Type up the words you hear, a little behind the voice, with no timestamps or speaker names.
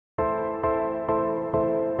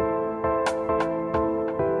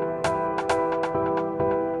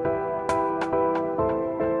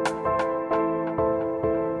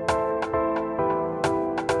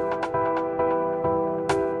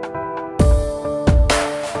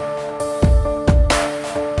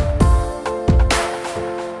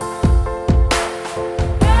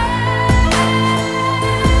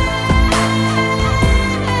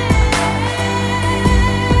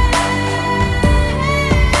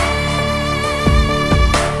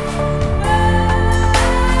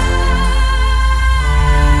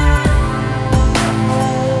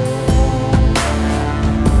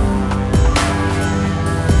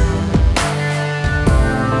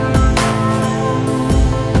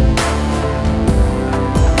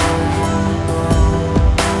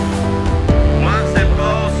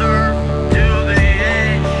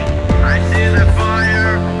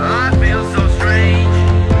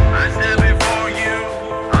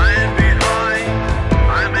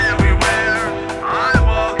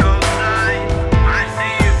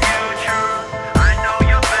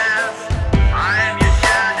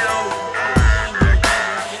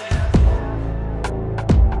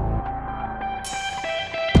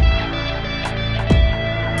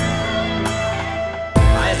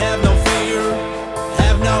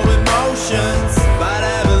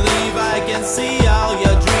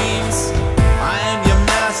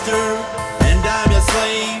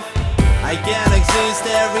I can exist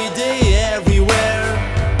every day, everywhere.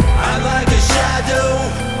 I'm like a shadow,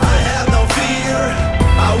 I have no fear.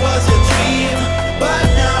 I was a dream, but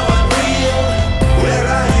now I'm real. Where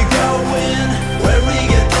are you going? Where we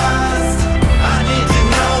get lost? I need to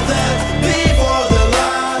know that before the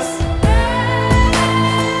loss.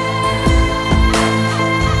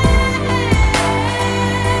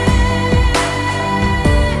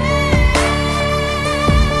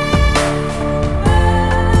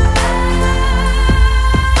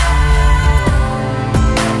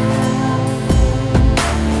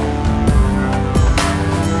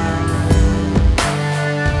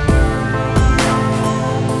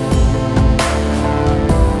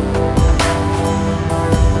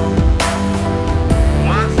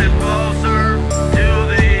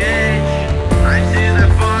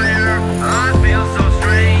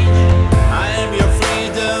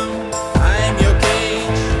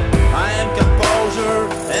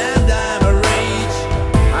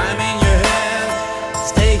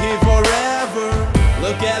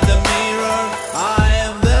 Look at the mirror, I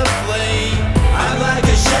am the flame. I'm like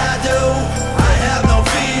a shadow, I have no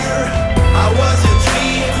fear. I was a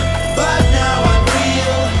dream, but now I'm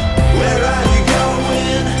real. Where are you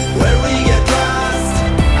going? Where we get lost?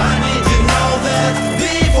 I need to know that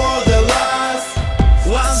before the loss.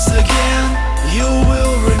 Once again, you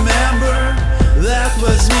will remember that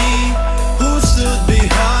was me who stood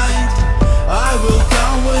behind. I will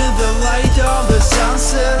come with the light of the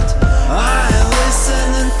sunset. I listen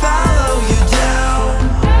and follow you down.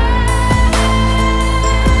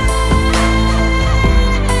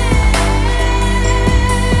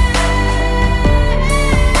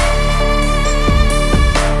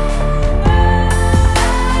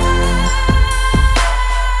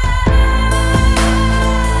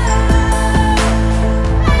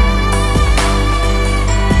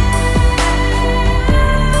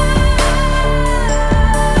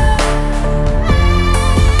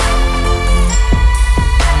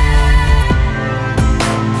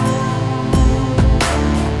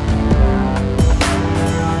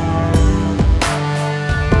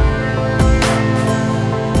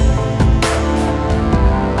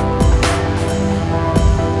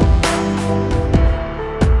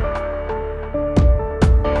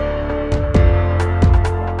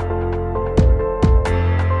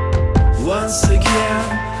 Once again,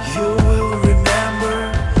 you will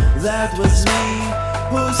remember that was me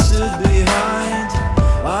who stood behind.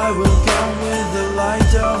 I will come with the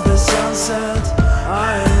light of the sunset.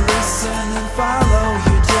 I listen and follow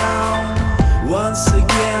you down. Once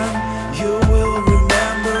again, you will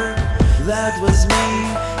remember that was me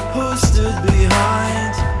who stood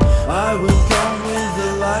behind. I will come with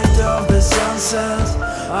the light of the sunset.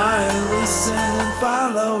 I listen and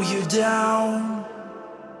follow you down.